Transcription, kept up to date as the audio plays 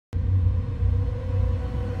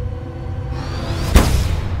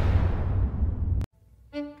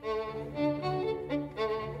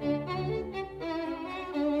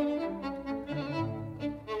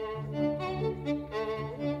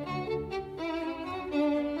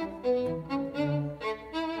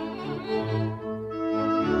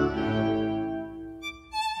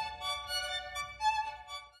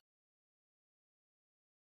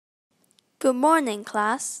Good morning,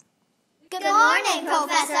 class. Good morning,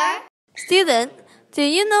 Professor. Student, do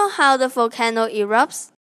you know how the volcano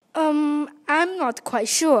erupts? I'm not quite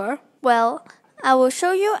sure. Well, I will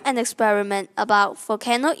show you an experiment about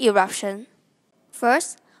volcano eruption.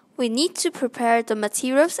 First, we need to prepare the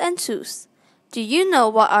materials and tools. Do you know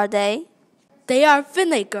what are they? They are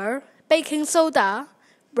vinegar, baking soda,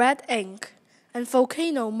 red ink, and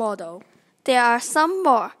volcano model. There are some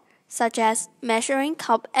more, such as measuring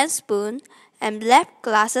cup and spoon, and lab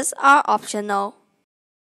glasses are optional.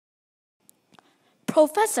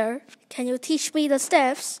 Professor, can you teach me the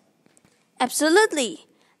steps? Absolutely.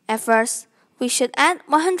 At first, we should add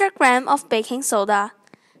 100 grams of baking soda.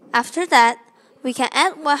 After that, we can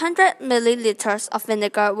add 100 milliliters of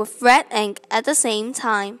vinegar with red ink at the same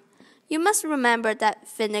time. You must remember that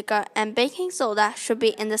vinegar and baking soda should be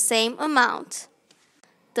in the same amount.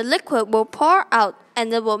 The liquid will pour out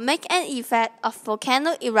and it will make an effect of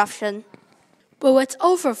volcano eruption. Will it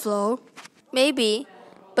overflow? Maybe,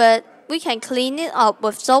 but we can clean it up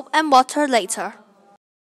with soap and water later.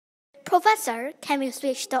 Professor, can we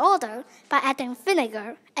switch the order by adding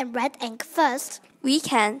vinegar and red ink first? We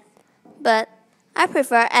can, but I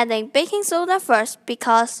prefer adding baking soda first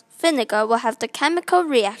because vinegar will have the chemical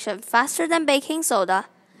reaction faster than baking soda,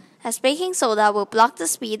 as baking soda will block the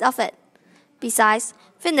speed of it. Besides,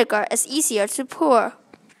 vinegar is easier to pour.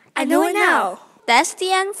 I know it now. That's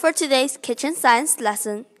the end for today's kitchen science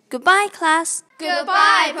lesson. Goodbye, class.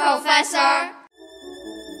 Goodbye, Professor.